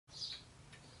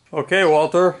Okay,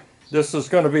 Walter, this is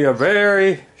going to be a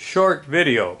very short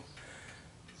video,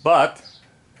 so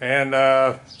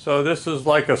this is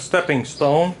like a stepping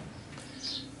stone.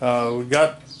 We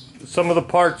got some of the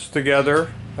parts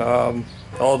together,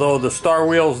 although the star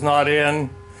wheel's not in,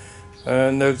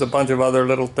 and there's a bunch of other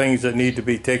little things that need to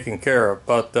be taken care of.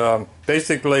 But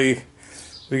basically,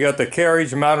 we got the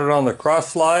carriage mounted on the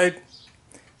cross slide.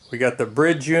 We got the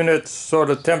bridge units sort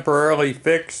of temporarily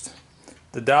fixed.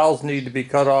 The dowels need to be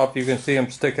cut off. You can see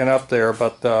them sticking up there,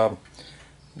 but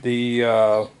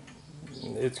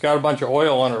it's got a bunch of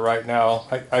oil on it right now.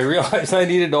 I realized I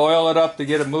needed to oil it up to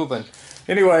get it moving.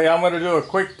 Anyway, I'm going to do a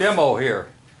quick demo here.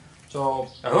 So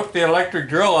I hooked the electric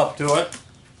drill up to it,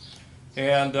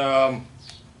 and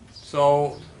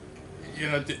so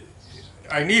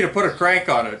I need to put a crank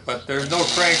on it, but there's no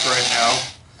crank right now.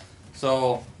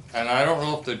 So, and I don't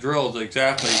know if the drill is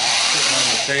exactly sitting on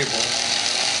the table.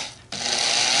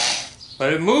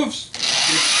 But it moves,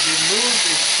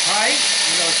 it's tight,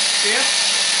 it's stiff,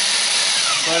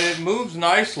 but it moves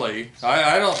nicely.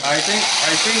 I think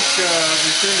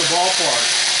it's in the ballpark.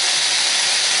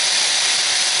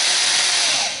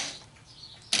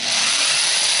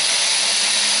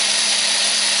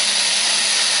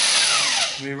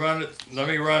 Let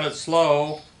me run it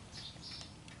slow,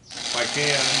 if I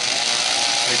can.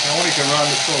 I only can run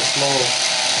it so slow.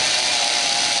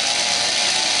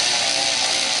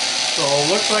 So it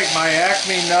looks like my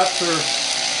Acme nuts are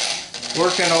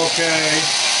working okay.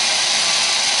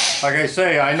 Like I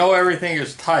say, I know everything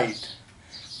is tight,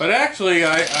 but actually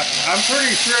I'm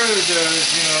pretty sure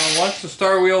that once the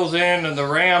star wheel's in and the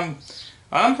ram,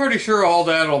 I'm pretty sure all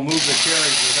that'll move the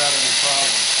carriage without any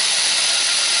problem.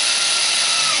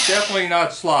 Definitely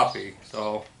not sloppy.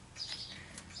 So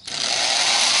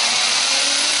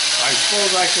I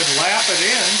suppose I could lap it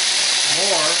in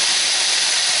more.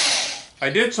 I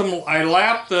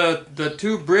lapped the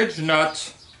two bridge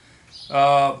nuts.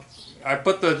 I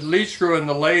put the lead screw in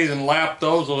the lathe and lapped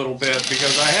those a little bit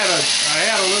because I had a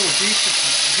little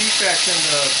defect in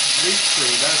the lead screw.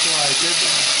 That's why I did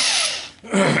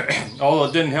that. Although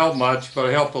it didn't help much, but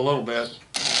it helped a little bit.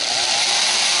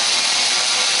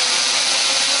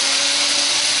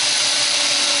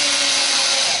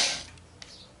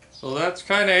 So that's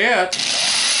kind of it.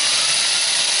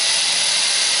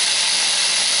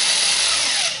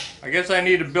 I guess I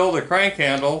need to build a crank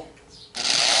handle. Maybe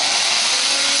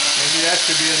that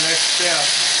should be the next step.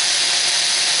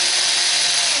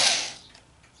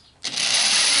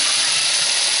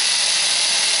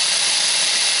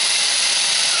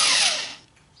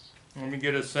 Let me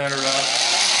get it centered up.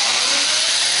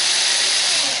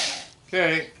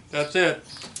 Okay, that's it.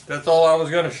 That's all I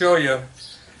was going to show you.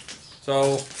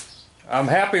 So I'm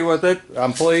happy with it.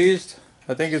 I'm pleased.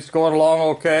 I think it's going along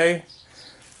okay.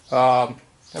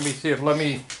 Let me see if let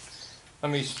me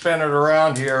spin it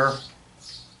around here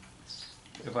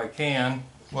if I can.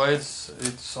 Well,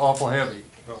 it's awful heavy.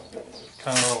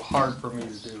 Kind of a little hard for me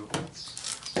to do.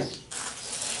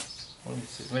 Let me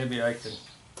see. Maybe I can.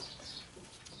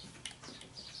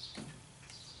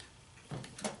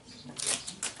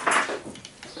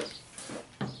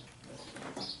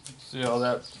 See how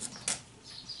that.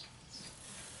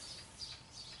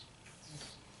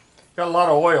 Got a lot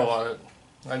of oil on it.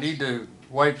 I need to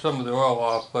wipe some of the oil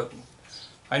off, but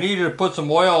I needed to put some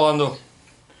oil on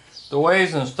the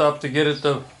ways and stuff to get it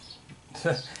to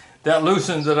that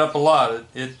loosens it up a lot.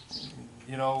 It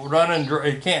running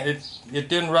dry, it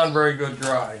didn't run very good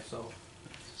dry. So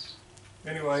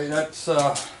anyway, that's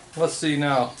let's see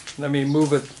now. Let me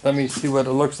move it. Let me see what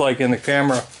it looks like in the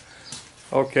camera.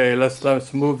 Okay,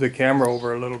 let's move the camera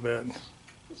over a little bit.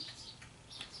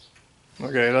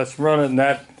 Okay, let's run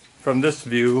it from this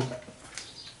view.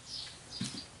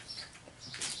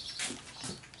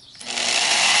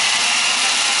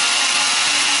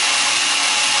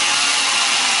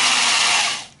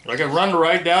 I can run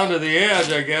right down to the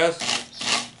edge, I guess.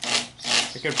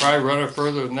 I could probably run it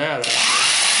further than that, actually.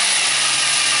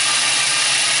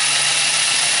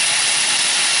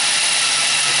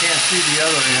 I can't see the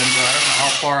other end, but I don't know how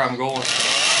far I'm going.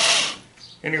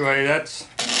 Anyway, that's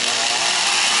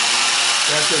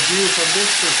a view from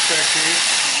this perspective.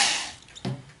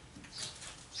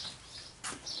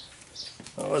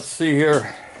 Well, let's see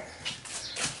here.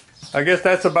 I guess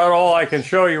that's about all I can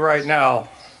show you right now.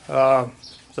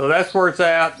 So that's where it's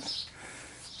at.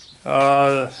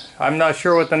 I'm not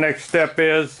sure what the next step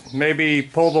is. Maybe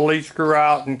pull the lead screw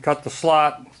out and cut the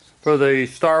slot for the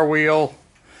star wheel,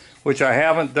 which I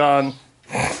haven't done.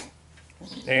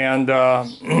 And I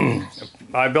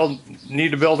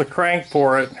need to build a crank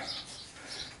for it.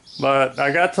 But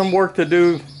I got some work to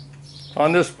do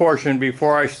on this portion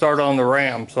before I start on the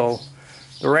ram. So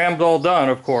the ram's all done,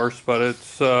 of course, but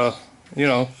it's you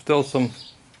know, still some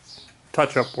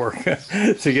touch-up work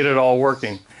to get it all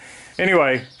working.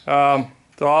 Anyway, so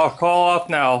I'll call off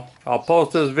now. I'll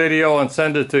post this video and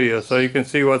send it to you so you can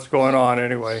see what's going on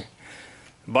anyway.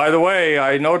 By the way,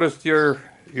 I noticed your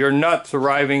nuts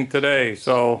arriving today,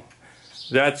 so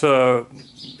that's a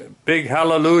big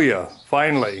hallelujah,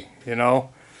 finally, you know.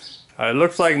 It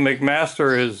looks like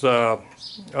McMaster is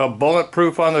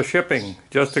bulletproof on the shipping.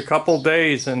 Just a couple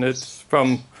days, and it's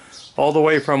from all the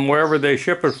way from wherever they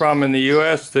ship it from in the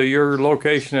US to your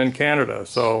location in Canada.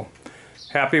 So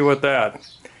happy with that.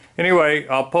 Anyway,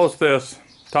 I'll post this.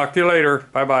 Talk to you later.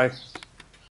 Bye-bye.